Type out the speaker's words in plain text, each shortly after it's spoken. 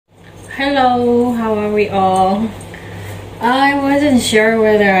Hello, how are we all? I wasn't sure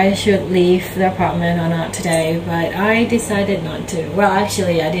whether I should leave the apartment or not today, but I decided not to. Well,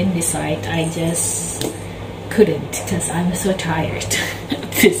 actually, I didn't decide. I just couldn't because I'm so tired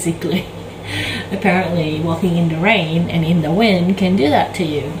physically. Apparently, walking in the rain and in the wind can do that to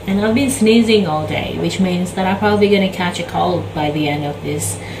you. And I've been sneezing all day, which means that I'm probably going to catch a cold by the end of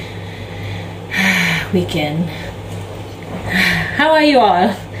this weekend. How are you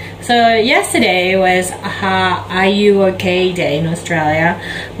all? So yesterday was Are You Okay Day in Australia,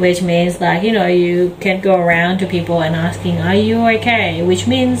 which means that you can go around to people and asking, are you okay? Which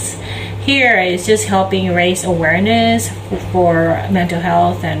means here it's just helping raise awareness for mental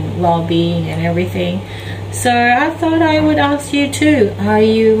health and well-being and everything. So I thought I would ask you too, are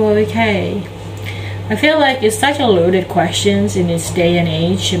you okay? I feel like it's such a loaded question in this day and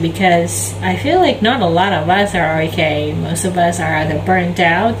age because I feel like not a lot of us are okay. Most of us are either burnt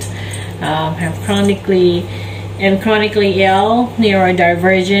out, have chronically ill,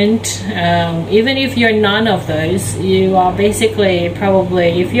 neurodivergent. Even if you're none of those, you are basically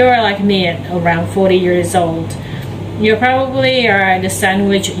probably, if you're like me at around 40 years old, you probably are the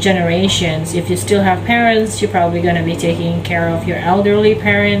sandwich generations. If you still have parents, you're probably going to be taking care of your elderly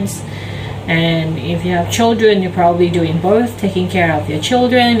parents. And if you have children, you're probably doing both, taking care of your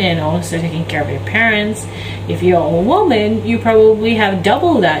children and also taking care of your parents. If you're a woman, you probably have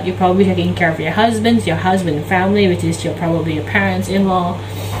double that. You're probably taking care of your husband family, which is probably your parents-in-law,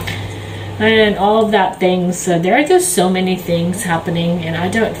 and all of that things. So there are just so many things happening, and I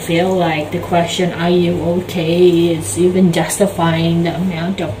don't feel like the question, are you okay, is even justifying the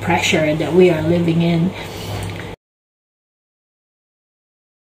amount of pressure that we are living in.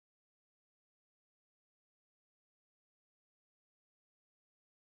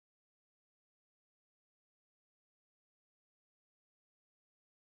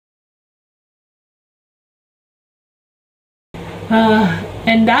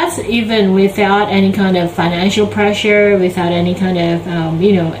 And that's even without any kind of financial pressure, without any kind of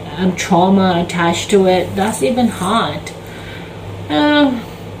trauma attached to it. That's even hard.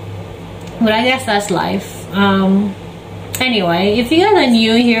 But I guess that's life. Anyway, if you guys are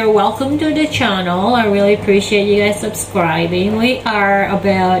new here, welcome to the channel. I really appreciate you guys subscribing. We are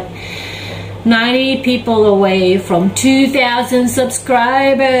about 90 people away from 2,000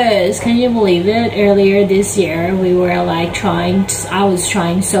 subscribers. Can you believe it? Earlier this year we were like I was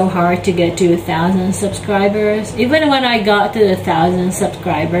trying so hard to get to 1,000 subscribers. Even when I got to 1,000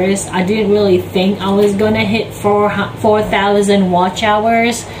 subscribers, I didn't really think I was gonna hit 4,000 watch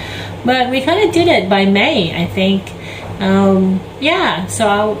hours, but we kind of did it by May, I think. Yeah,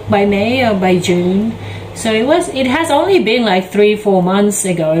 so by May or by June. So it has only been like 3-4 months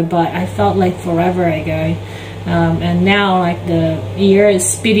ago, but I felt like forever ago. And now like the year is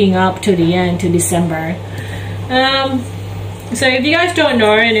speeding up to the end, to December. So if you guys don't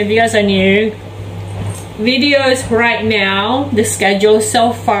know, and if you guys are new, videos right now, the schedule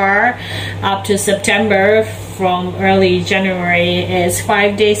so far up to September from early January is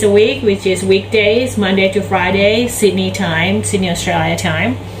 5 days a week, which is weekdays, Monday to Friday, Sydney time, Sydney, Australia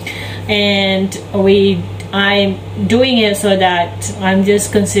time. And I'm doing it so that I'm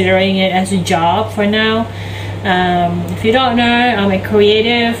just considering it as a job for now. If you don't know, I'm a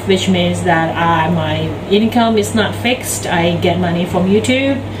creative, which means that my income is not fixed. I get money from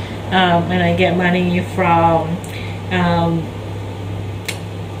YouTube, and I get money from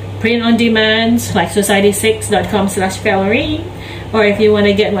print on demand, like society6.com/Valerie. Or if you want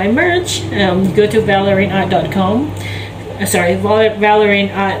to get my merch, go to valerineart.com. Sorry, Valorine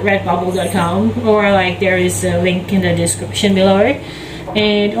at redbubble.com, or like there is a link in the description below.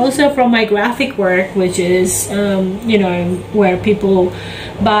 And also from my graphic work, which is where people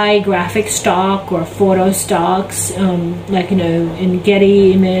buy graphic stock or photo stocks, like in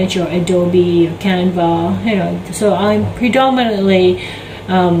Getty Image or Adobe or Canva. So I'm predominantly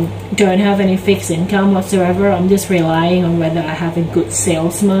don't have any fixed income whatsoever. I'm just relying on whether I have a good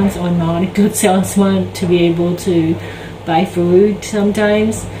sales month or not a good sales month to be able to buy food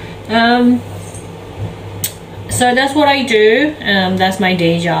sometimes. So that's what I do. That's my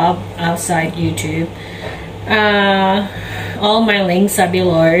day job outside YouTube. All my links are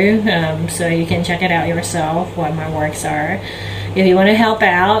below, so you can check it out yourself what my works are. If you want to help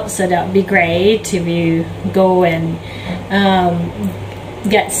out, so that would be great. If you go and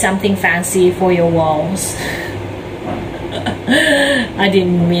get something fancy for your walls. I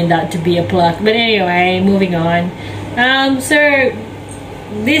didn't mean that to be a plug, but anyway, moving on. So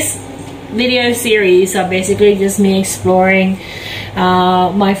this video series are basically just me exploring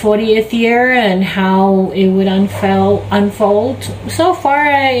my 40th year and how it would unfold. So far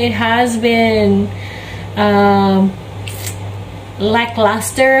it has been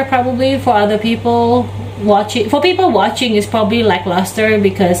lackluster, probably for other people watching. For people watching, it's probably lackluster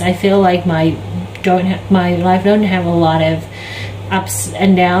because I feel like my life don't have a lot of ups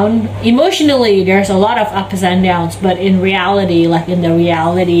and downs. Emotionally, there's a lot of ups and downs, but in reality, like in the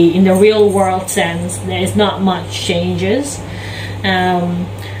real world sense, there's not much changes.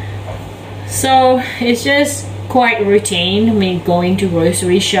 So it's just quite routine, me going to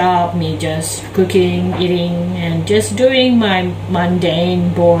grocery shop, me just cooking, eating, and just doing my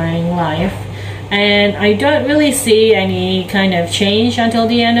mundane, boring life. And I don't really see any kind of change until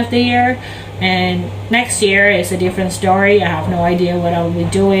the end of the year. And next year is a different story. I have no idea what I'll be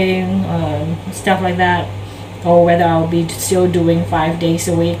doing, stuff like that, or whether I'll be still doing 5 days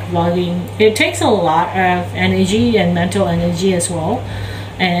a week vlogging. It takes a lot of energy and mental energy as well.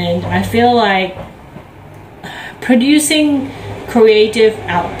 And I feel like producing creative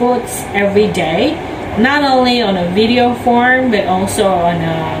outputs every day, not only on a video form but also on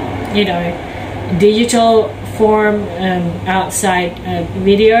a digital form, outside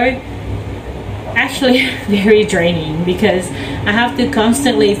video, actually very draining, because I have to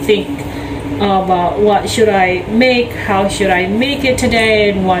constantly think about what should I make, how should I make it today,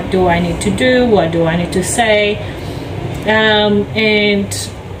 and what do I need to do, what do I need to say. And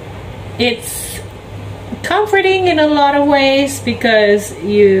it's comforting in a lot of ways because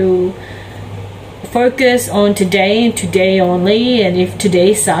you focus on today and today only, and if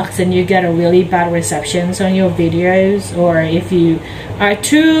today sucks and you get a really bad receptions on your videos, or if you are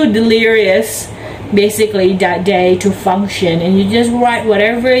too delirious basically that day to function, and you just write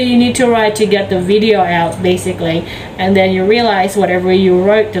whatever you need to write to get the video out basically, and then you realize whatever you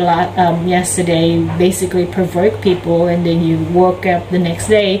wrote yesterday basically provoked people, and then you woke up the next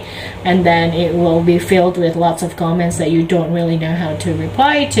day and then it will be filled with lots of comments that you don't really know how to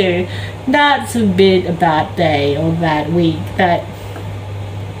reply to. That's a bit a bad day or bad week. That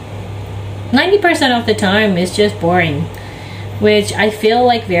 90% of the time is just boring, which I feel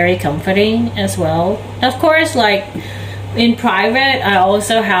like very comforting as well. Of course, like in private, I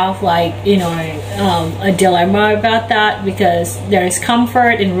also have like, a dilemma about that, because there's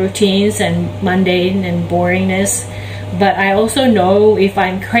comfort in routines and mundane and boringness. But I also know if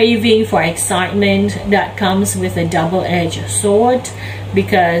I'm craving for excitement, that comes with a double-edged sword,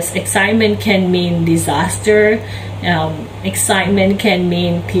 because excitement can mean disaster. Excitement can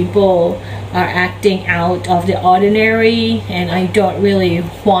mean people are acting out of the ordinary, and I don't really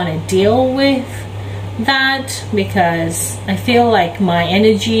want to deal with that, because I feel like my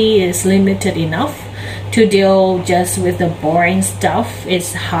energy is limited enough to deal just with the boring stuff.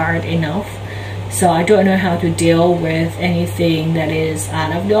 It's hard enough. So I don't know how to deal with anything that is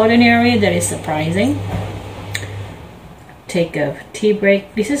out of the ordinary, that is surprising. Take a tea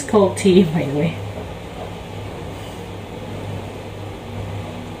break. This is cold tea, by the way.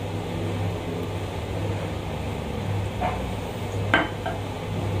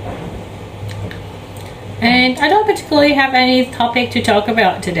 And I don't particularly have any topic to talk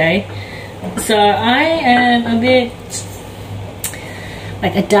about today, so I am a bit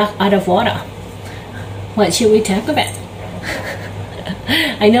like a duck out of water. What should we talk about?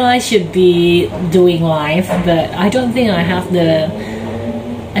 I know I should be doing live, but I don't think I have the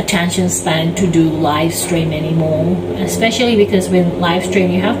attention span to do live stream anymore, especially because when live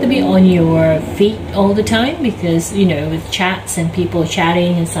stream you have to be on your feet all the time, because with chats and people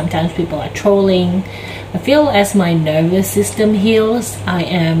chatting, and sometimes people are trolling. I feel as my nervous system heals, I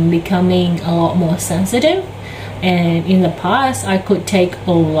am becoming a lot more sensitive, and in the past I could take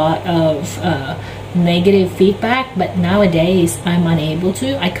a lot of negative feedback, but nowadays I'm unable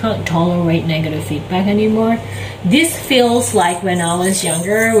to. I can't tolerate negative feedback anymore. This feels like when I was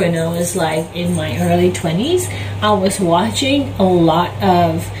younger, when I was like in my early 20s, I was watching a lot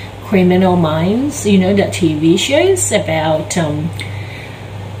of Criminal Minds, the TV shows about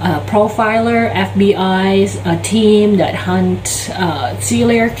profiler, FBI's, a team that hunt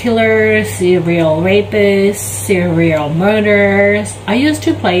serial killers, serial rapists, serial murderers. I used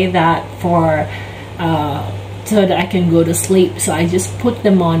to play that for so that I can go to sleep, so I just put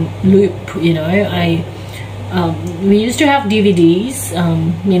them on loop. We used to have DVDs,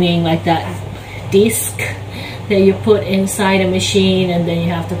 meaning like that disc that you put inside a machine, and then you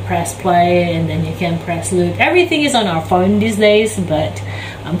have to press play, and then you can press loop. Everything is on our phone these days, but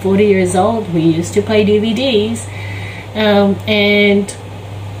I'm 40 years old. We used to play DVDs, and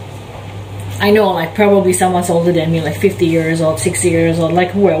I know, like, probably someone's older than me, like 50 years old, 60 years old,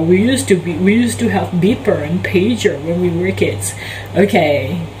 like, well, we used to have beeper and pager when we were kids.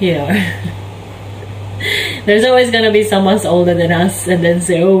 Okay, you know. There's always gonna be someone older than us and then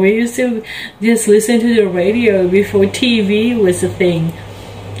say, oh, we used to just listen to the radio before TV was a thing.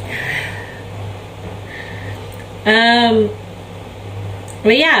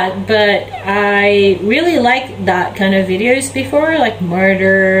 But yeah, but I really liked that kind of videos before, like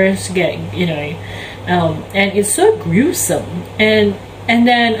murders, you know, and it's so gruesome. And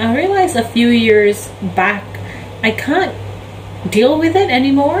then I realized a few years back, I can't deal with it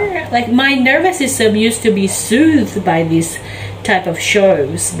anymore. Like, my nervous system used to be soothed by these type of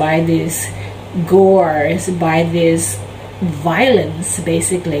shows, by these gores, by this violence,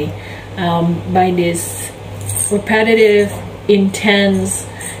 basically, by this repetitive, intense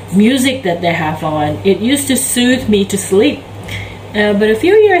music that they have on. It used to soothe me to sleep, but a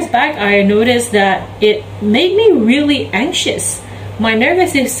few years back I noticed that it made me really anxious. My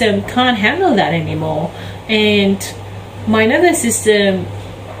nervous system can't handle that anymore, and my nervous system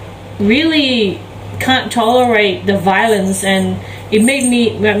really can't tolerate the violence, and it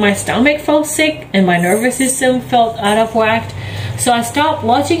made my stomach felt sick and my nervous system felt out of whack. So I stopped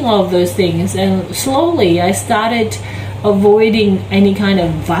watching all of those things, and slowly I started avoiding any kind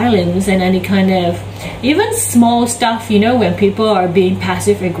of violence and any kind of even small stuff, you know, when people are being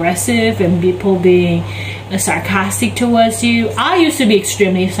passive aggressive and people being sarcastic towards you. I used to be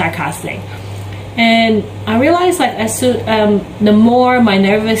extremely sarcastic, and I realized, like, the more my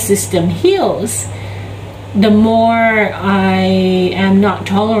nervous system heals, the more I am not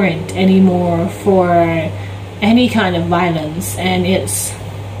tolerant anymore for any kind of violence. And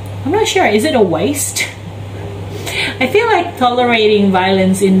I'm not sure, is it a waste? I feel like tolerating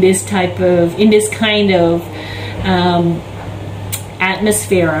violence in this kind of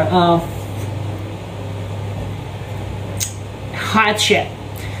atmosphere of hardship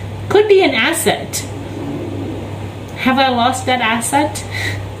could be an asset. Have I lost that asset?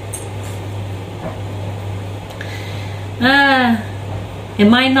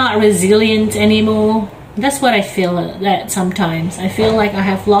 Am I not resilient anymore? That's what I feel that sometimes. I feel like I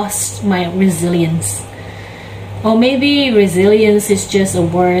have lost my resilience. Or maybe resilience is just a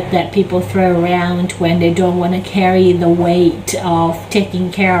word that people throw around when they don't want to carry the weight of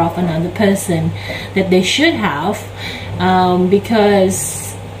taking care of another person that they should have,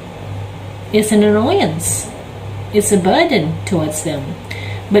 because it's an annoyance. It's a burden towards them.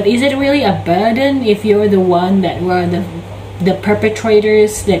 But is it really a burden if you're the one that were the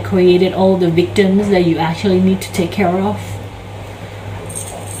perpetrators that created all the victims that you actually need to take care of?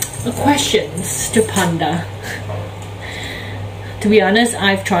 The questions to ponder. To be honest,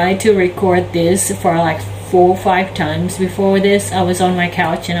 I've tried to record this for like 4 or 5 times before this. I was on my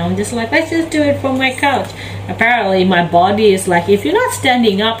couch and I'm just like, let's just do it from my couch. Apparently my body is like, if you're not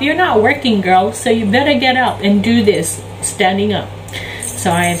standing up, you're not working, girl, so you better get up and do this standing up. So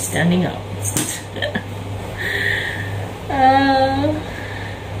I am standing up.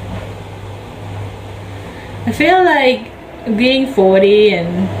 I feel like being 40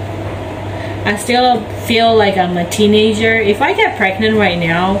 and I still feel like I'm a teenager. If I get pregnant right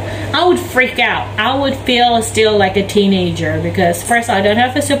now, I would freak out. I would feel still like a teenager, because first, I don't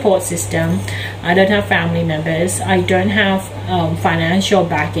have a support system. I don't have family members. I don't have financial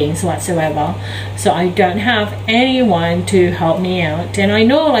backings whatsoever. So I don't have anyone to help me out. And I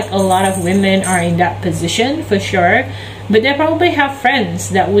know like a lot of women are in that position for sure, but they probably have friends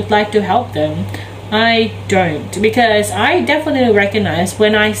that would like to help them. I don't, because I definitely recognize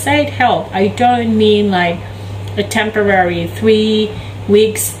when I say help, I don't mean like a temporary 3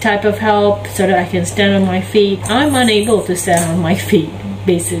 weeks type of help so that I can stand on my feet. I'm unable to stand on my feet,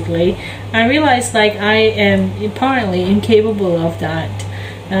 basically. I realize like I am apparently incapable of that,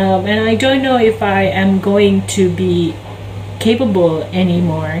 and I don't know if I am going to be capable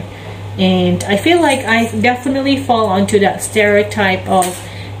anymore. And I feel like I definitely fall onto that stereotype of,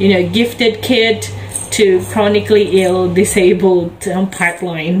 you know, gifted kid to chronically ill, disabled,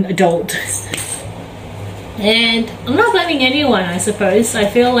 pipeline adult. And I'm not blaming anyone, I suppose. I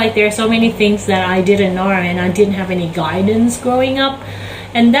feel like there are so many things that I didn't know and I didn't have any guidance growing up,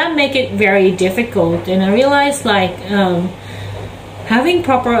 and that make it very difficult. And I realized like having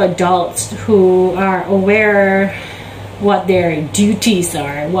proper adults who are aware what their duties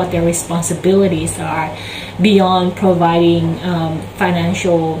are, what their responsibilities are, beyond providing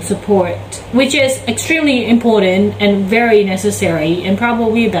financial support, which is extremely important and very necessary, and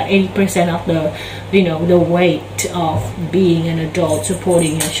probably about 80% of the, you know, the weight of being an adult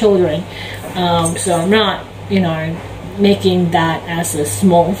supporting your children. So I'm not, you know, making that as a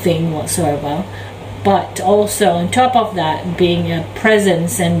small thing whatsoever, but also on top of that, being a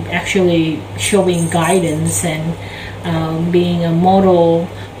presence and actually showing guidance and being a model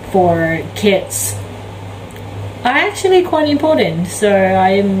for kids are actually quite important. So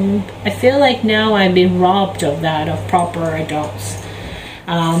I feel like now I've been robbed of that, of proper adults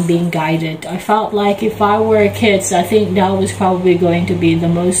being guided. I felt like if I were kids, I think that was probably going to be the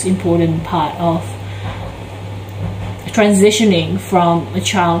most important part of transitioning from a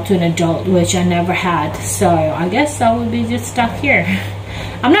child to an adult, which I never had. So I guess I would be just stuck here.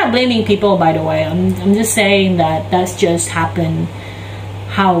 I'm not blaming people, by the way. I'm just saying that that's just happened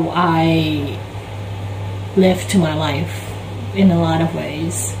how I lived my life in a lot of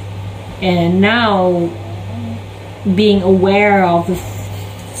ways. And now being aware of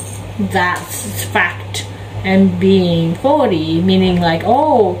that fact and being 40, meaning like,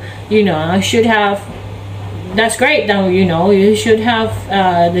 oh, you know, I should have, that's great now, you know, you should have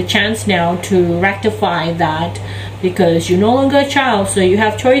the chance now to rectify that, because you're no longer a child, so you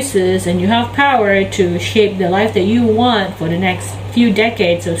have choices and you have power to shape the life that you want for the next few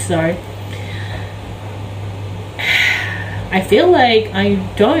decades or so. I feel like I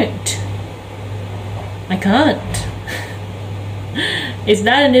can't. Is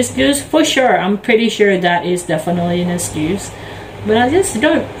that an excuse? For sure, I'm pretty sure that is definitely an excuse, but I just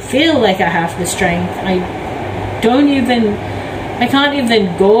don't feel like I have the strength. I can't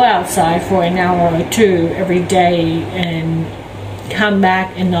even go outside for an hour or two every day and come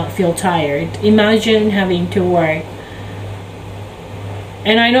back and not feel tired. Imagine having to work.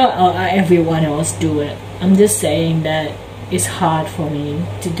 And I know everyone else do it. I'm just saying that it's hard for me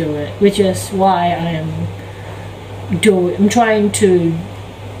to do it, which is why I'm trying to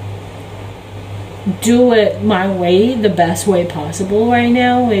do it my way, the best way possible right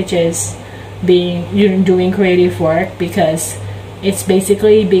now, which is doing creative work, because it's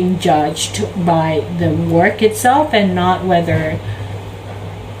basically being judged by the work itself and not whether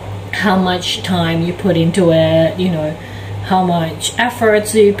how much time you put into it, you know, how much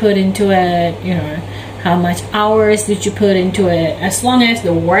efforts you put into it, you know, how much hours did you put into it. As long as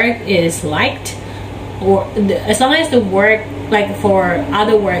the work is liked, or as long as the work, like for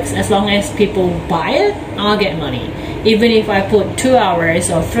other works, as long as people buy it, I'll get money. Even if I put 2 hours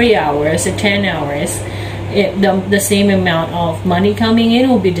or 3 hours or 10 hours, the same amount of money coming in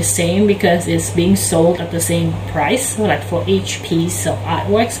will be the same, because it's being sold at the same price, like for each piece of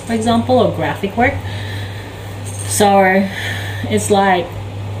artworks, for example, or graphic work. So it's like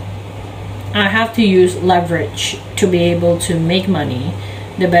I have to use leverage to be able to make money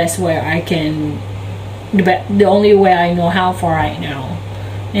the best way I can, the only way I know how for right now.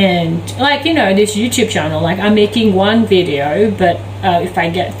 And like, you know, this YouTube channel, like I'm making one video, but if I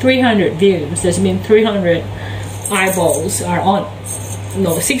get 300 views, that means 300 eyeballs are on,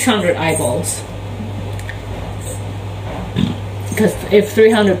 no, 600 eyeballs, because if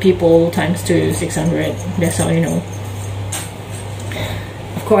 300 people times 2, 600, that's how you know.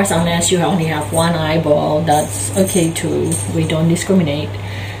 Of course, unless you only have one eyeball, that's okay too. We don't discriminate.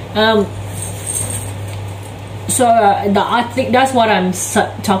 So I think that's what I'm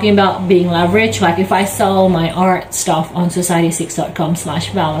talking about, being leveraged. Like if I sell my art stuff on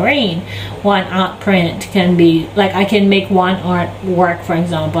society6.com/Valorine, one art print can be, like I can make one artwork, for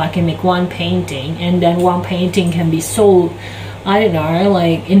example, I can make one painting, and then one painting can be sold, I don't know,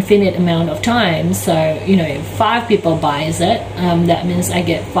 like infinite amount of times. So, you know, if 5 people buys it, that means I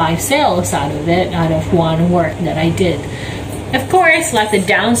get 5 sales out of it, out of one work that I did. Of course, like the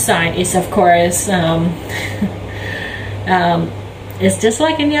downside is, of course, it's just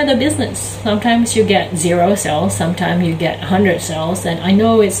like any other business. Sometimes you get 0 sales, sometimes you get 100 sales, and I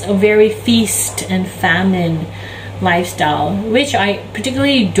know it's a very feast and famine lifestyle, which I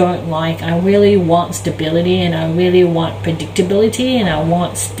particularly don't like. I really want stability, and I really want predictability, and I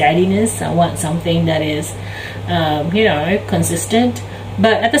want steadiness. I want something that is, you know, consistent.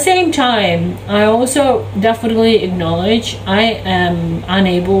 But at the same time, I also definitely acknowledge I am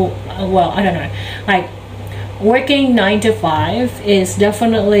unable, well, I don't know, like working 9 to 5 is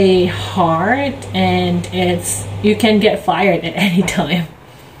definitely hard, and you can get fired at any time.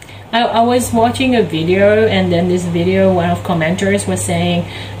 I was watching a video, and then this video, one of commenters was saying,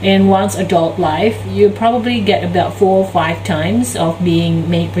 in one's adult life, you probably get about 4 or 5 times of being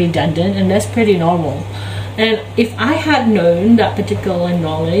made redundant, and that's pretty normal. And if I had known that particular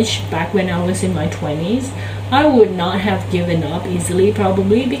knowledge back when I was in my 20s, I would not have given up easily,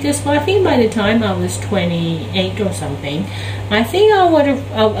 probably, because I think by the time I was 28 or something, I think I would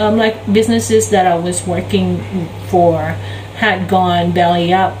have, like businesses that I was working for had gone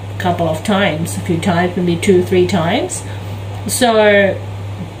belly up couple of times, a few times, maybe 2-3 times. So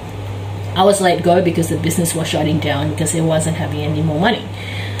I was let go because the business was shutting down because it wasn't having any more money.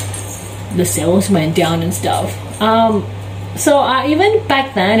 The sales went down and stuff. So even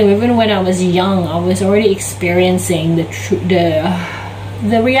back then, even when I was young, I was already experiencing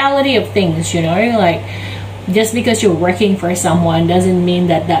the reality of things, you know, like just because you're working for someone doesn't mean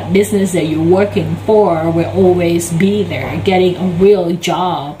that that business that you're working for will always be there. Getting a real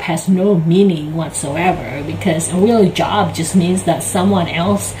job has no meaning whatsoever, because a real job just means that someone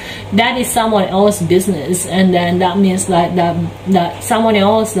else, that is someone else's business, and then that means that someone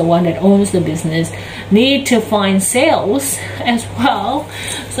else, the one that owns the business, need to find sales as well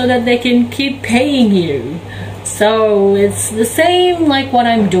so that they can keep paying you. So it's the same like what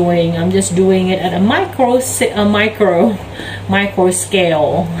I'm doing. I'm just doing it at a micro scale.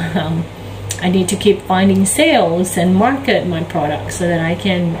 I need to keep finding sales and market my products so that I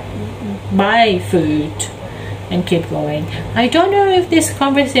can buy food and keep going. I don't know if this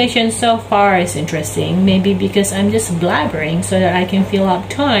conversation so far is interesting. Maybe because I'm just blabbering so that I can fill up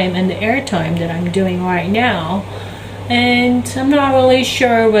time and the airtime that I'm doing right now. And I'm not really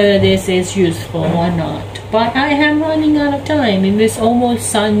sure whether this is useful or not. But I am running out of time. It is almost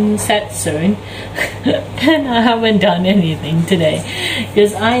sunset soon. And I haven't done anything today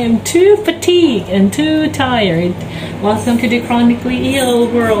because I am too fatigued and too tired. Welcome to the chronically ill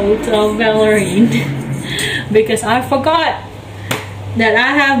world of Valorine. Because I forgot that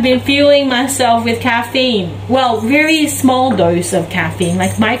I have been fueling myself with caffeine. Well, very small dose of caffeine,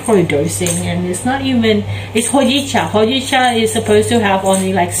 like micro dosing, and it's not even, it's hojicha. Hojicha is supposed to have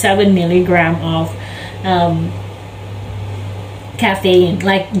only like 7 milligram of caffeine.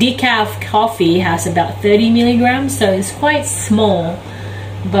 Like decaf coffee has about 30 milligrams, so it's quite small,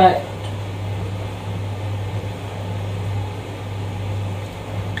 but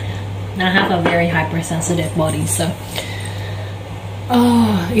I have a very hypersensitive body, so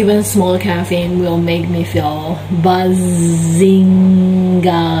even small caffeine will make me feel buzzing.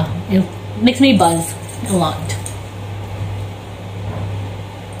 It makes me buzz a lot.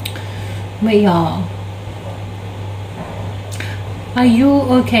 But y'all, are you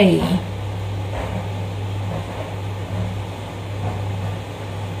okay?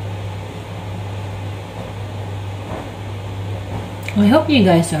 I hope you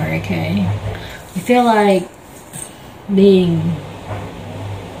guys are okay. I feel like being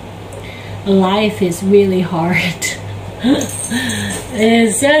life is really hard.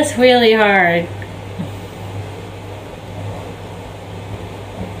 It's just really hard.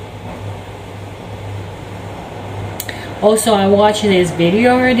 Also, I watched this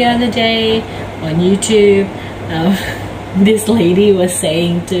video the other day on YouTube. This lady was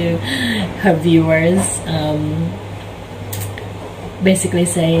saying to her viewers, basically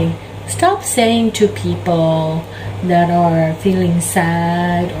saying, stop saying to people that are feeling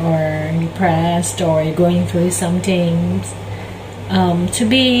sad or depressed or going through something,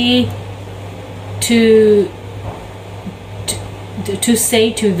 to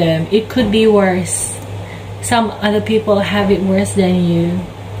say to them, it could be worse. Some other people have it worse than you.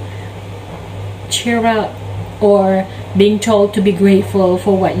 Cheer up, or being told to be grateful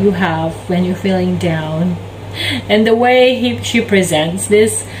for what you have when you're feeling down. And the way she presents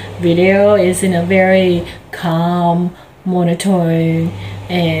this video is in a very calm, monotone,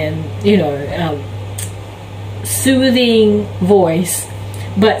 and soothing voice,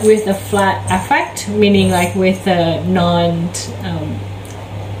 but with a flat affect, meaning like with a non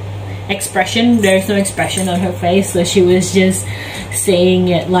expression. There's no expression on her face, so she was just saying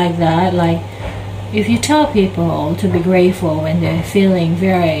it like that. Like, if you tell people to be grateful when they're feeling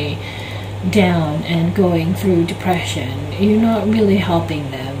very down and going through depression, you're not really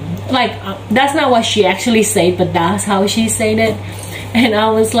helping them. Like, that's not what she actually said, but that's how she said it. And I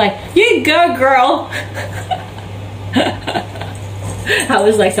was like, you go, girl. I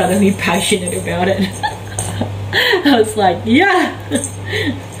was like suddenly passionate about it. I was like, yeah.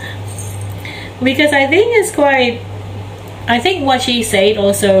 Because I think it's quite, I think what she said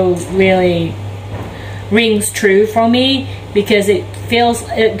also really rings true for me, because it feels,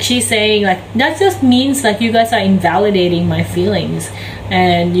 she's saying like, that just means like you guys are invalidating my feelings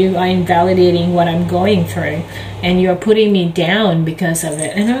and you are invalidating what I'm going through and you're putting me down because of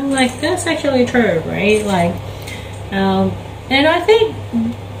it. And I'm like, that's actually true, right? Like, and I think,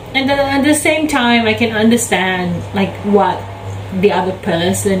 and then at the same time I can understand like what the other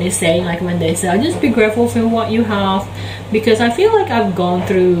person is saying, like when they say, just be grateful for what you have, because I feel like I've gone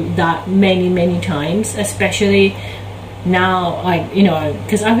through that many times, especially now, like,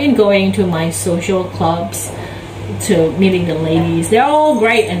 because I've been going to my social clubs to meeting the ladies. They're all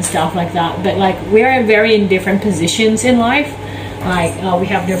great and stuff like that, but like we're very in different positions in life. Like we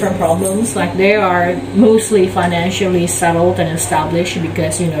have different problems. Like they are mostly financially settled and established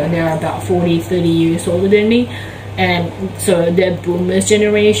because, you know, they're about 40-30 years older than me, and so they're boomers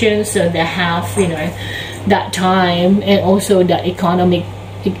generation, so they have, you know, that time and also the economy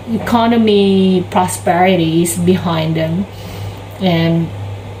prosperities behind them, and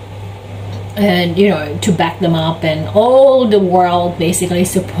you know, to back them up, and all the world basically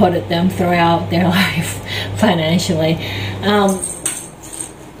supported them throughout their life financially.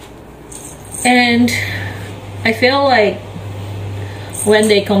 And I feel like when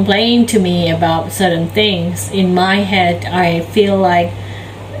they complain to me about certain things, in my head I feel like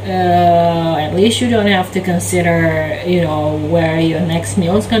at least you don't have to consider, you know, where your next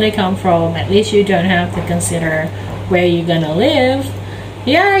meal is gonna come from. At least you don't have to consider where you're gonna live.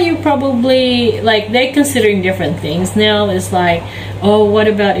 Yeah, you probably, like, they're considering different things now. It's like, oh, what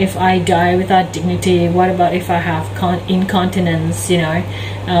about if I die without dignity? What about if I have incontinence? You know,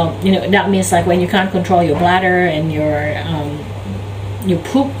 that means like when you can't control your bladder and your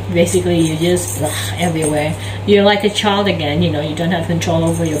poop, basically you just everywhere. You're like a child again, you know, you don't have control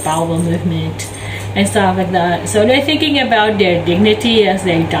over your bowel movement and stuff like that. So they're thinking about their dignity as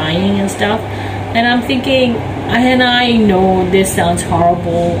they're dying and stuff. And I'm thinking, and I know this sounds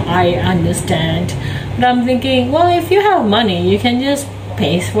horrible, I understand, but I'm thinking, well, if you have money, you can just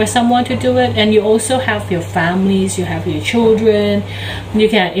pay for someone to do it, and you also have your families, you have your children. You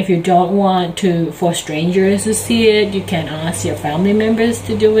can, if you don't want to, for strangers to see it, you can ask your family members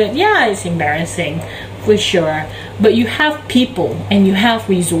to do it. Yeah, it's embarrassing for sure, but you have people and you have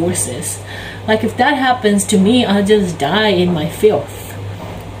resources. Like if that happens to me, I'll just die in my filth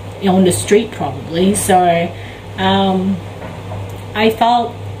on the street probably. So I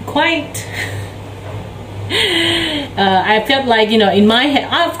felt quite I felt like, you know, in my head,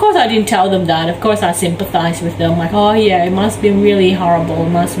 of course I didn't tell them that. Of course I sympathized with them, like, oh yeah, it must be really horrible, it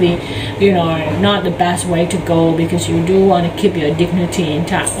must be, you know, not the best way to go, because you do want to keep your dignity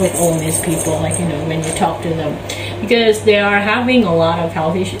intact with all these people, like, you know, when you talk to them, because they are having a lot of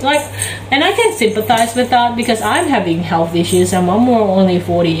health issues. Like, and I can sympathize with that because I'm having health issues, and I'm only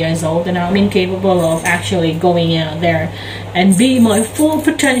 40 years old, and I'm incapable of actually going out there and be my full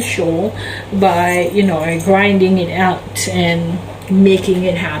potential by, you know, grinding it out and making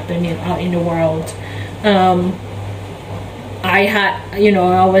it happen out in the world. I had, you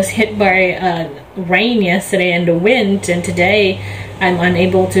know, I was hit by rain yesterday and the wind, and today I'm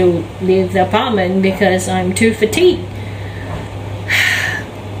unable to leave the apartment because I'm too fatigued.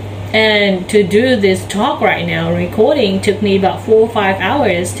 And to do this talk right now, recording, took me about 4 or 5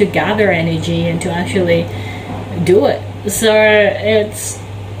 hours to gather energy and to actually do it. So it's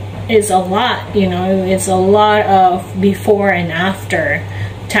a lot, you know, it's a lot of before and after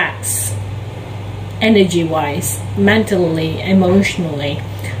tasks, energy wise, mentally, emotionally.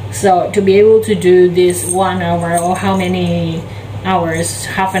 So to be able to do this 1 hour, or how many hours,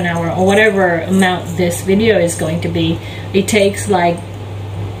 half an hour, or whatever amount this video is going to be, it takes like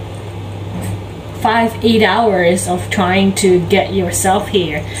 5-8 hours of trying to get yourself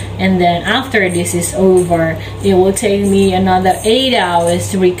here, and then after this is over, it will take me another 8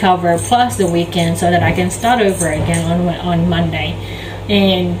 hours to recover, plus the weekend, so that I can start over again on Monday.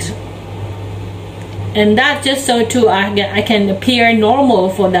 And that just so too I can appear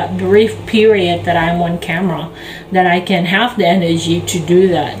normal for that brief period that I'm on camera, that I can have the energy to do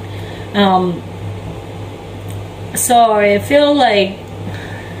that. So I feel like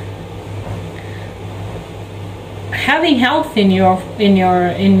having health in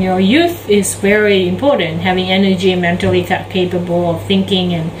your youth is very important. Having energy, mentally capable of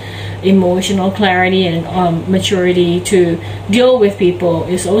thinking, and emotional clarity and maturity to deal with people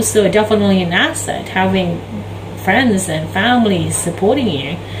is also definitely an asset. Having friends and families supporting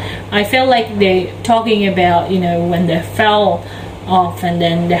you. I feel like they're talking about, you know, when they fell off and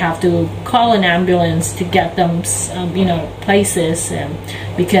then they have to call an ambulance to get them you know, places,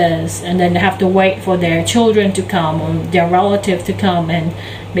 because, and then they have to wait for their children to come or their relative to come and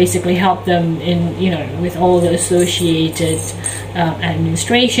basically help them in, you know, with all the associated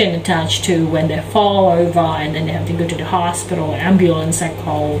administration attached to when they fall over, and then they have to go to the hospital. Ambulance are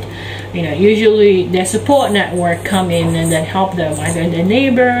called, you know, usually their support network come in and then help them, either their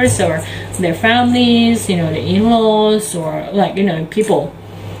neighbors or their families, you know, the in-laws, or like, you know, people.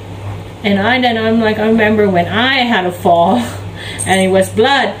 And I'm like, I remember when I had a fall and it was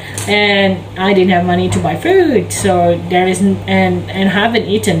blood, and I didn't have money to buy food, so there isn't, and I haven't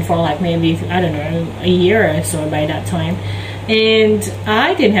eaten for like maybe, I don't know, a year or so by that time. and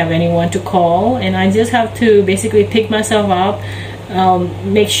I didn't have anyone to call, and I just have to basically pick myself up,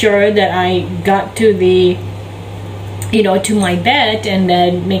 make sure that I got to the, you know, to my bed, and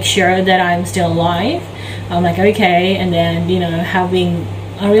then make sure that I'm still alive. I'm like, okay. And then, you know,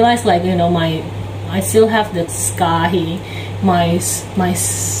 I realized, like, you know, I still have the scar here. My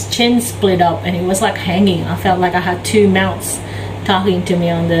chin split up, and it was like hanging. I felt like I had two mouths talking to me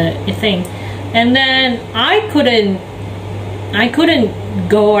on the thing. And then I couldn't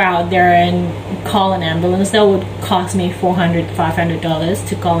go out there and call an ambulance. That would cost me $400-500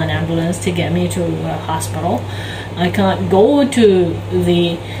 to call an ambulance to get me to a hospital. I can't go to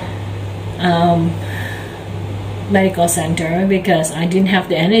the medical center because I didn't have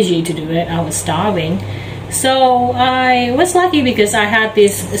the energy to do it. I was starving. So I was lucky because I had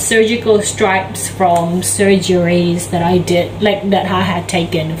these surgical stripes from surgeries that I did, like that I had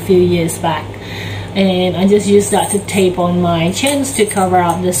taken a few years back, and I just used that to tape on my chins to cover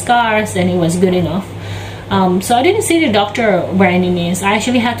up the scars, and it was good enough. So I didn't see the doctor by any means. I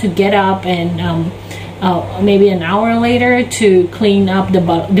actually had to get up and maybe an hour later to clean up the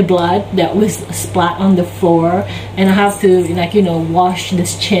blood that was splat on the floor, and I have to, like, you know, wash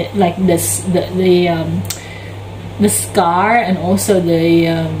this chin, like this the scar, and also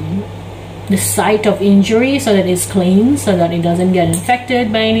the site of injury, so that it's clean, so that it doesn't get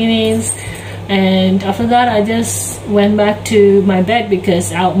infected by any means. And after that, I just went back to my bed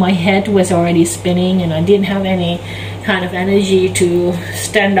because my head was already spinning, and I didn't have any kind of energy to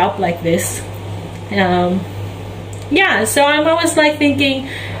stand up like this. Yeah, so I was like thinking,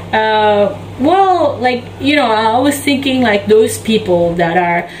 well, like, you know, I was thinking like those people that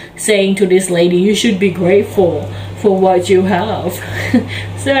are saying to this lady, you should be grateful for what you have.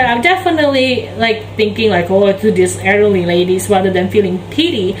 So I'm definitely like thinking like, oh, to these elderly ladies, rather than feeling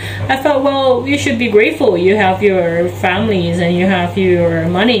pity, I thought, well, you should be grateful. You have your families and you have your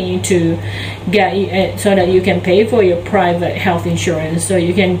money to get, so that you can pay for your private health insurance, so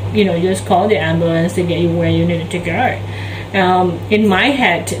you can, you know, just call the ambulance to get you where you needed to go. In my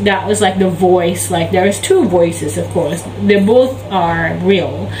head, that was like the voice, like there's two voices, of course, they both are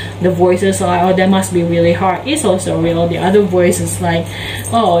real. The voices are, oh, that must be really hard, is also real. The other voice is like,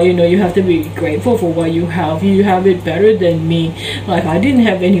 oh, you know, you have to be grateful for what you have it better than me. Like, I didn't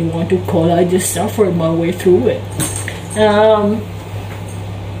have anyone to call, I just suffered my way through it.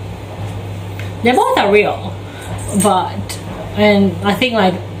 They both are real, and I think,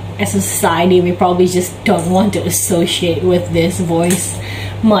 like, as a society, we probably just don't want to associate with this voice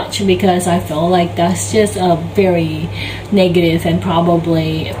much, because I feel like that's just a very negative and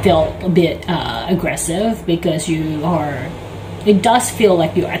probably felt a bit aggressive, because it does feel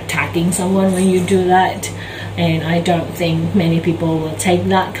like you're attacking someone when you do that, and I don't think many people will take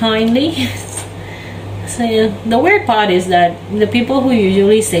that kindly. So yeah, the weird part is that the people who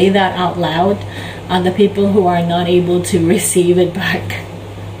usually say that out loud are the people who are not able to receive it back.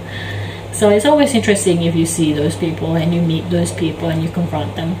 So it's always interesting if you see those people and you meet those people and you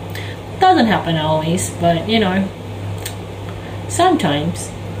confront them. Doesn't happen always, but you know, sometimes.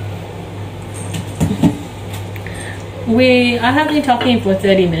 I have been talking for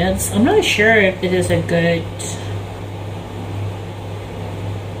 30 minutes. I'm not sure if it is a good...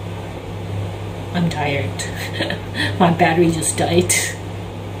 I'm tired. My battery just died.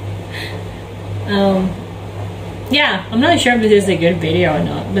 Yeah, I'm not sure if this is a good video or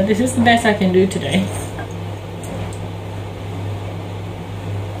not, but this is the best I can do today.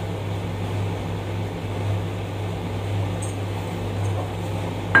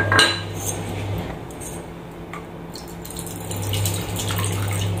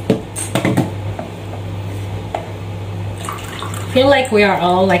 I feel like we are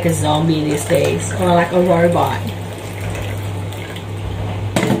all like a zombie these days, or like a robot.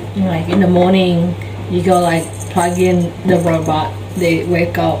 Like in the morning, you go like plug in the robot, they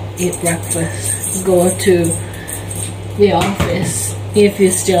wake up, eat breakfast, go to the office. If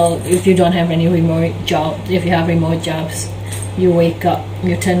you don't have any remote jobs, if you have remote jobs, you wake up,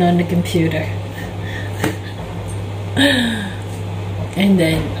 you turn on the computer, and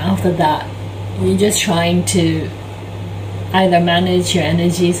then after that, you're just trying to either manage your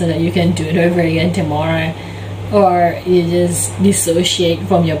energy so that you can do it over again tomorrow, or you just dissociate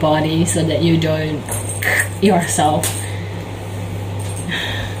from your body so that you don't yourself.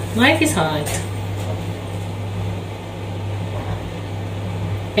 Life is hard.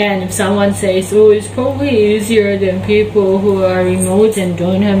 And if someone says, oh, it's probably easier than people who are remote and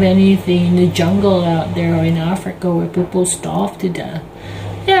don't have anything in the jungle out there, or in Africa where people starve to death.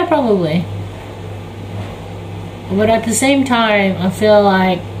 Yeah, probably. But at the same time, I feel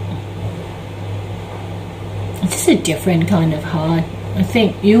like It's just a different kind of hard. I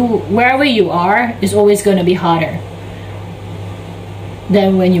think wherever you are is always going to be harder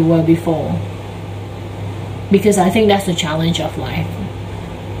than when you were before, because I think that's the challenge of life.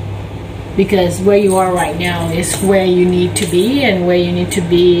 Because where you are right now is where you need to be, and where you need to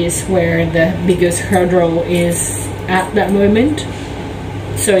be is where the biggest hurdle is at that moment.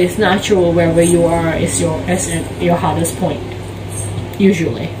 So it's natural wherever you are is your hardest point,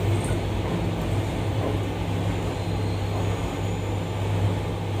 usually.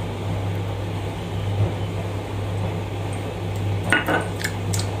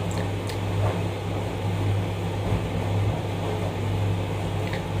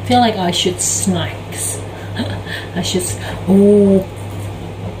 I feel like I should snacks. I should.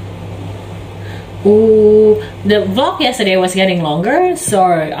 Oh, the vlog yesterday was getting longer, so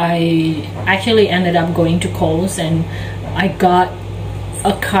I actually ended up going to Kohl's and I got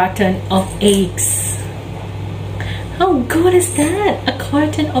a carton of eggs. How good is that? A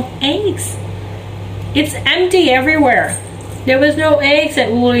carton of eggs. It's empty everywhere. There was no eggs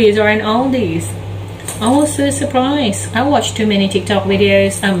at Woolies or in Aldi's. I was so surprised. I watched too many TikTok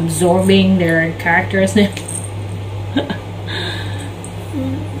videos. I'm absorbing their characters now.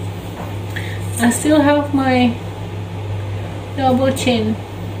 I still have my double chin.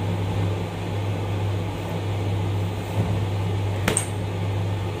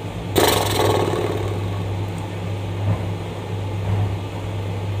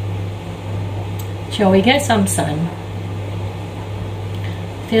 Shall we get some sun?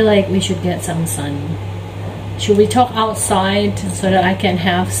 I feel like we should get some sun. Should we talk outside so that I can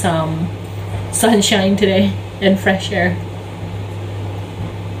have some sunshine today and fresh air?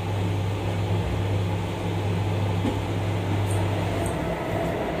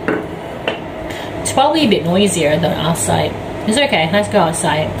 It's probably a bit noisier than outside. It's okay, let's go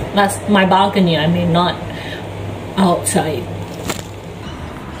outside. That's my balcony, I mean, not outside.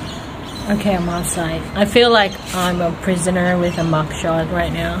 Okay, I'm outside. I feel like I'm a prisoner with a mugshot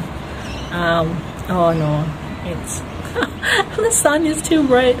right now. Oh no, it's the sun is too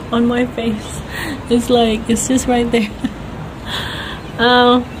bright on my face. It's like, it's just right there.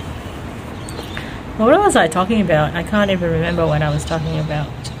 What was I talking about? I can't even remember what I was talking about.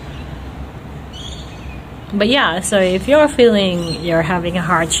 But yeah, so if you're feeling you're having a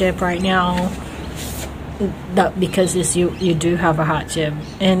hardship right now, that because you do have a hardship,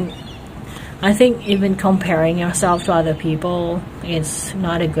 and I think even comparing yourself to other people is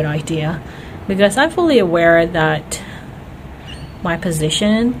not a good idea, because I'm fully aware that my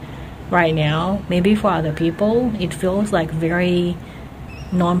position right now, maybe for other people, it feels like very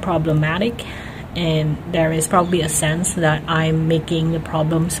non-problematic, and there is probably a sense that I'm making the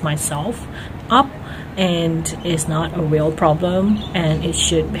problems myself up, and it's not a real problem, and it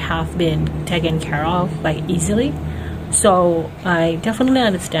should have been taken care of like easily. So I definitely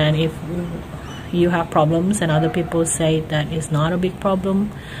understand if you have problems and other people say that it's not a big problem,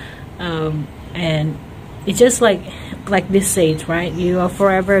 and it's just like this says, right? You are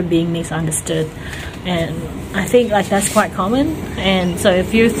forever being misunderstood, and I think like that's quite common. And so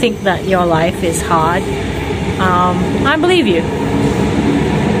if you think that your life is hard, I believe you.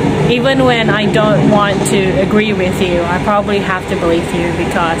 Even when I don't want to agree with you, I probably have to believe you,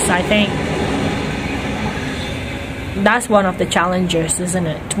 because I think that's one of the challenges, isn't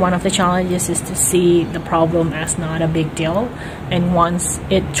it? One of the challenges is to see the problem as not a big deal, and once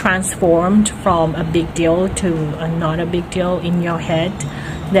it transformed from a big deal to a not a big deal in your head,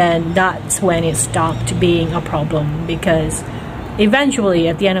 then that's when it stopped being a problem. Because eventually,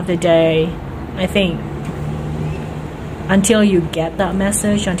 at the end of the day, I think until you get that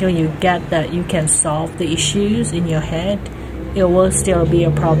message, until you get that you can solve the issues in your head, it will still be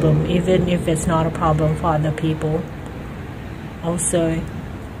a problem, even if it's not a problem for other people. Also,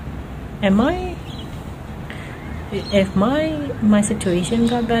 if my situation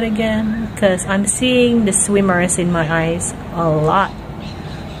got bad again, because I'm seeing the swimmers in my eyes a lot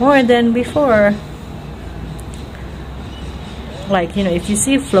more than before. Like, you know, if you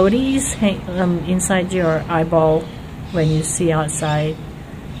see floaties inside your eyeball when you see outside,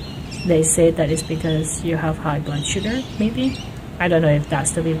 they say that it's because you have high blood sugar, maybe. I don't know if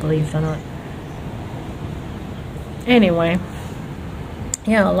that's to be believed or not. Anyway,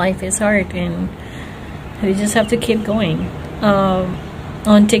 yeah, life is hard and we just have to keep going.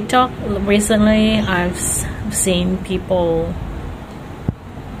 On TikTok recently, I've seen people,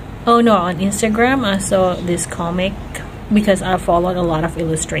 on Instagram I saw this comic, because I followed a lot of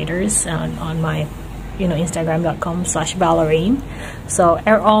illustrators on my Instagram.com/Valorine. So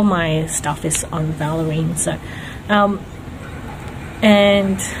all my stuff is on Valorine. So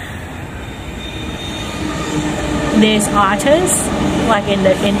and this artist, like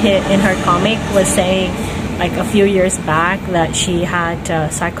in her comic, was saying like a few years back that she had a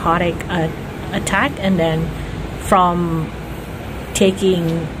psychotic attack, and then from taking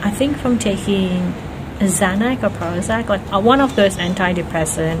Xanax or Prozac, like one of those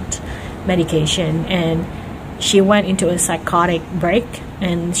antidepressant medication, and she went into a psychotic break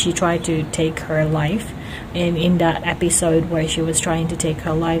and she tried to take her life. And in that episode where she was trying to take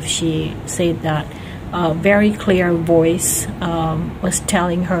her life, she said that a very clear voice was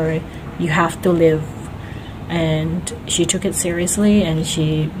telling her, you have to live. And she took it seriously, and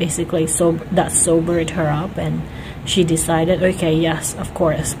she basically sobered her up, and she decided, okay, yes, of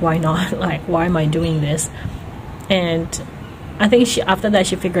course, why not? Like, why am I doing this? And I think after that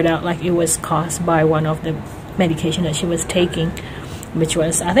she figured out like it was caused by one of the medication that she was taking, which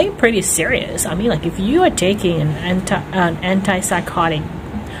was, I think, pretty serious. I mean, like, if you are taking an antipsychotic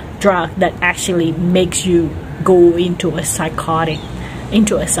drug that actually makes you go into a psychosis,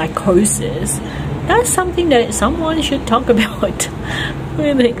 that's something that someone should talk about.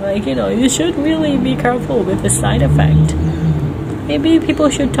 Really, like, you know, you should really be careful with the side effect. Maybe people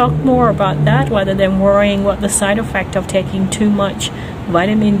should talk more about that rather than worrying what the side effect of taking too much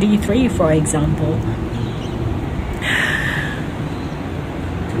vitamin D3, for example,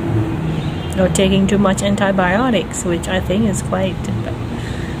 or taking too much antibiotics, which I think is quite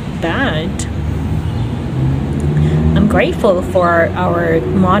bad. I'm grateful for our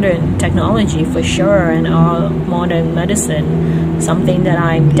modern technology for sure, and our modern medicine, something that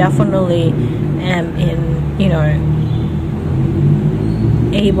I definitely am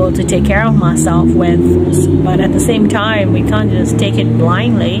able to take care of myself with. But at the same time, we can't just take it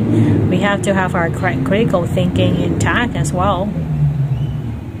blindly. We have to have our critical thinking intact as well,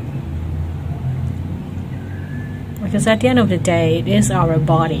 because at the end of the day, it is our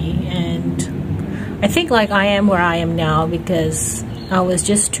body. And I think like I am where I am now because I was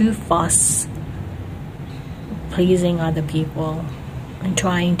just too fussed pleasing other people and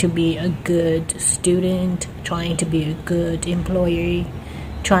trying to be a good student, trying to be a good employee,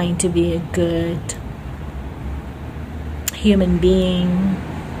 trying to be a good human being,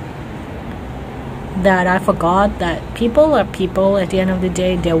 that I forgot that people are people. At the end of the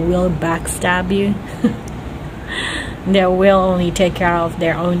day, they will backstab you. They will only take care of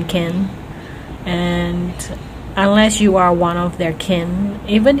their own kin. And unless you are one of their kin,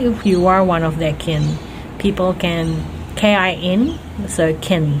 even if you are one of their kin, people can K-I-N, so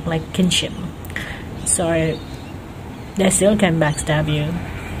kin, like kinship, so they still can backstab you.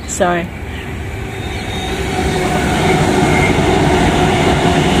 So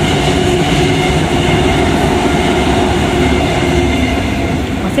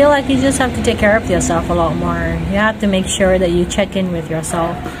I feel like you just have to take care of yourself a lot more. You have to make sure that you check in with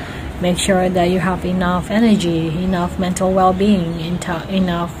yourself. Make sure that you have enough energy, enough mental well-being,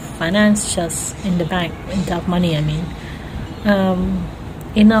 enough finances in the bank, enough money, I mean.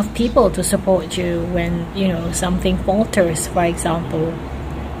 Enough people to support you when, you know, something falters, for example.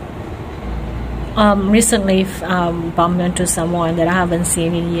 Recently bumped into someone that I haven't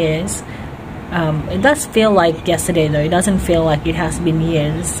seen in years. It does feel like yesterday though. It doesn't feel like it has been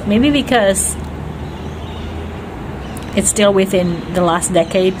years. Maybe because it's still within the last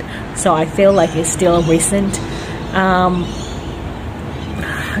decade, so I feel like it's still recent.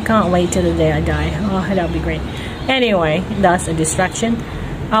 I can't wait till the day I die. Oh, that'll be great. Anyway, that's a distraction.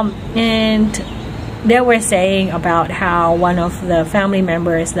 And they were saying about how one of the family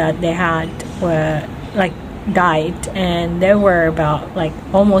members that they had were like died, and they were about like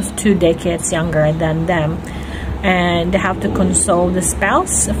almost 2 decades younger than them, and they have to console the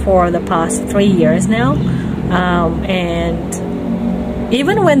spouse for the past 3 years now. And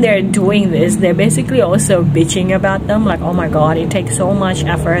even when they're doing this, they're basically also bitching about them, like, oh my god, it takes so much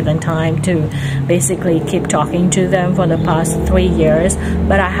effort and time to basically keep talking to them for the past 3 years,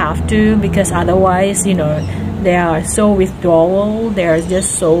 but I have to, because otherwise, you know, they are so withdrawal. They're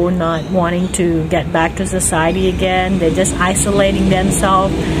just so not wanting to get back to society again. They're just isolating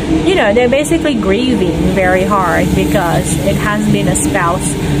themselves. You know, they're basically grieving very hard because it has been a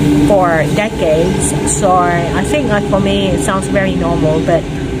spouse for decades. So I think, like, for me, it sounds very normal. But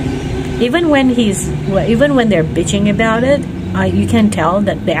even when they're bitching about it, you can tell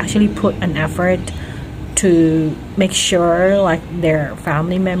that they actually put an effort to make sure like their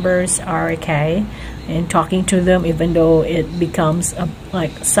family members are okay, and talking to them, even though it becomes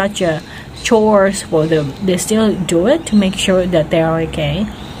like such a chores for them, they still do it to make sure that they are okay.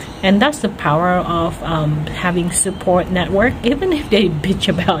 And that's the power of having support network. Even if they bitch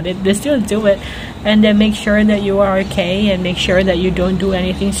about it, they still do it, and they make sure that you are okay, and make sure that you don't do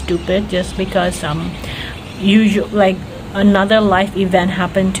anything stupid just because usual, like another life event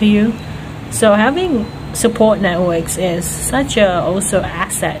happened to you. So having support networks is such a also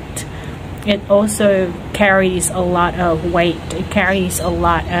asset. It also carries a lot of weight. It carries a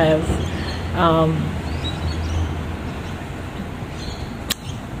lot of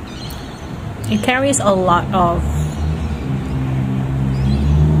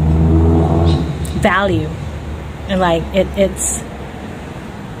value, and like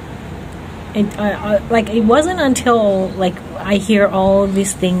like it wasn't until like I hear all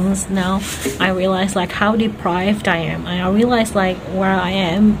these things now, I realize like how deprived I am. I realize like where I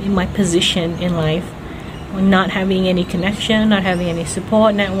am in my position in life, not having any connection, not having any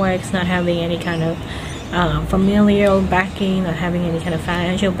support networks, not having any kind of familial backing, not having any kind of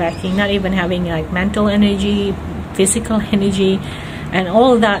financial backing, not even having like mental energy, physical energy, and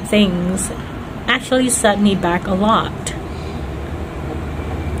all of that things actually set me back a lot.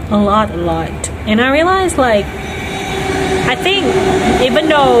 And I realized like, I think even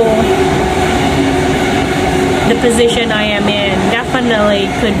though the position I am in definitely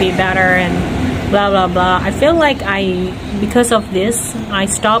could be better and blah blah blah, I feel like because of this, I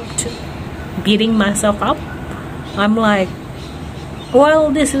stopped beating myself up. I'm like,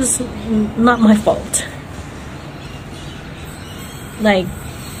 well, this is not my fault. Like,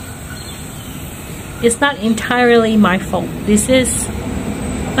 it's not entirely my fault.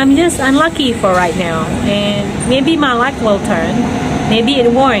 I'm just unlucky for right now, and maybe my luck will turn, maybe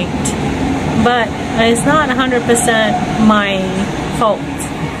it won't, but it's not 100% my fault,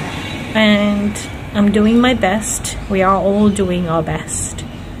 and I'm doing my best. We are all doing our best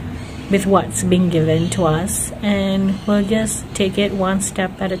with what's been given to us, and we'll just take it one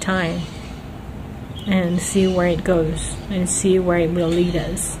step at a time and see where it goes and see where it will lead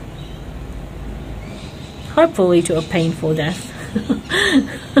us, hopefully to a painful death.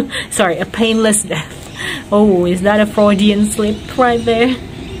 Sorry, a painless death. Oh, is that a Freudian slip right there?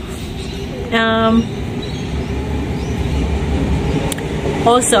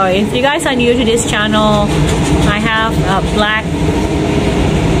 Also, if you guys are new to this channel, I have a black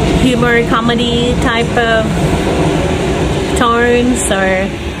humor comedy type of tone, so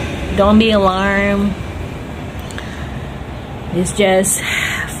don't be alarmed. It's just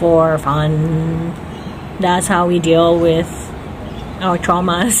for fun. That's how we deal with our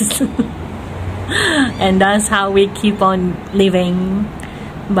traumas. And that's how we keep on living,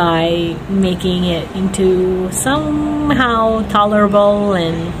 by making it into somehow tolerable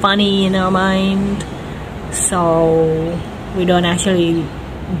and funny in our mind, so we don't actually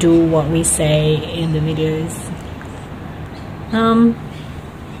do what we say in the videos.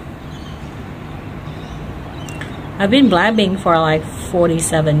 I've been blabbing for like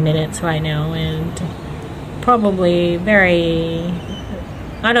 47 minutes right now, and probably very,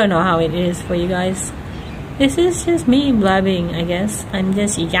 I don't know how it is for you guys. This is just me blabbing, I guess. I'm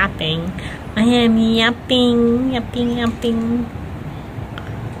just yapping. I am yapping.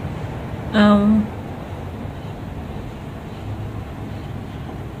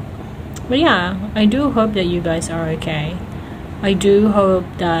 But yeah, I do hope that you guys are okay. I do hope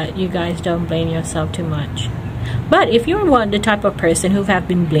that you guys don't blame yourself too much. But if you're the type of person who have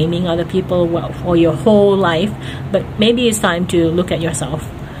been blaming other people for your whole life, but maybe it's time to look at yourself.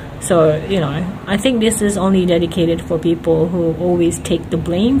 So, you know, I think this is only dedicated for people who always take the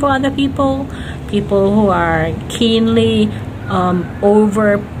blame for other people, people who are keenly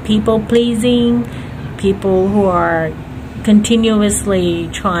over people pleasing, people who are continuously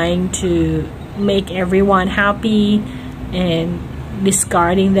trying to make everyone happy and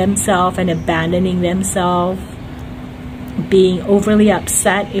discarding themselves and abandoning themselves, being overly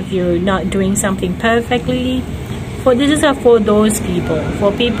upset if you're not doing something perfectly. This is for those people,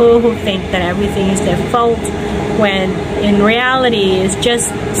 for people who think that everything is their fault, when in reality it's just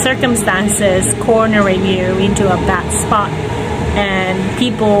circumstances cornering you into a bad spot, and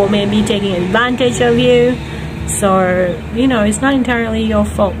people may be taking advantage of you. So, you know, it's not entirely your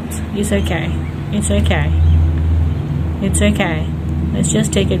fault. It's okay. It's okay. It's okay. Let's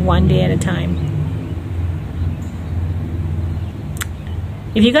just take it one day at a time.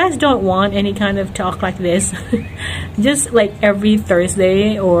 If you guys don't want any kind of talk like this, just like every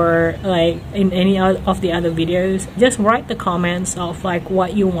Thursday or like in any of the other videos, just write the comments of like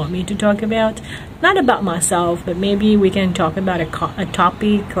what you want me to talk about. Not about myself, but maybe we can talk about a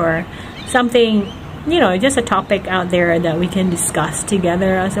topic or something, you know, just a topic out there that we can discuss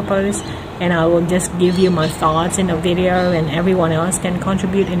together, I suppose. And I will just give you my thoughts in a video, and everyone else can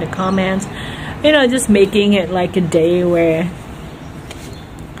contribute in the comments. You know, just making it like a day where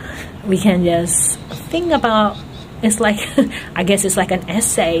we can just think about, it's like, I guess it's like an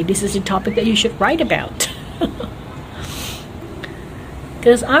essay. This is the topic that you should write about.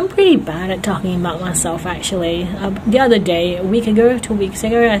 Because I'm pretty bad at talking about myself, actually. The other day, a week ago, 2 weeks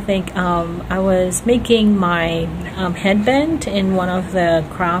ago, I think, I was making my headband in one of the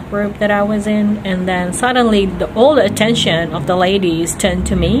craft group that I was in, and then suddenly all the attention of the ladies turned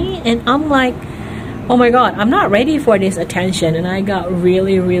to me, and I'm like, oh my god, I'm not ready for this attention, and I got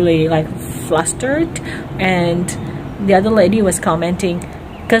really, really like flustered. And the other lady was commenting,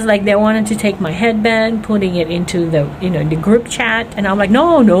 because like they wanted to take my headband, putting it into the, you know, the group chat, and I'm like,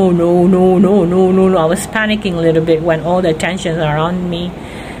 no. I was panicking a little bit when all the attentions are on me,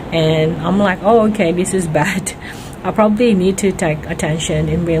 and I'm like, oh, okay, this is bad. I probably need to take attention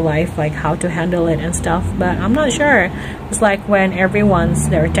in real life, like how to handle it and stuff, but I'm not sure. It's like when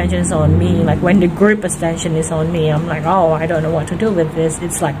their attention is on me, like when the group attention is on me, I'm like, oh, I don't know what to do with this.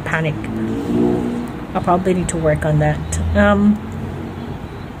 It's like panic. I probably need to work on that.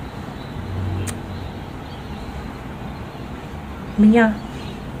 But yeah,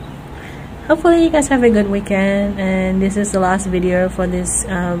 hopefully you guys have a good weekend, and this is the last video for this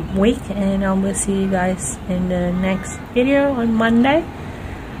week, and I will see you guys in the next video on Monday.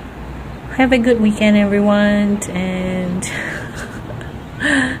 Have a good weekend, everyone, and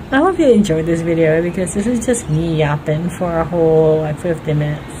I hope you enjoyed this video, because this is just me yapping for a whole like 50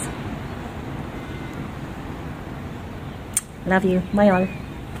 minutes. Love you. Bye all.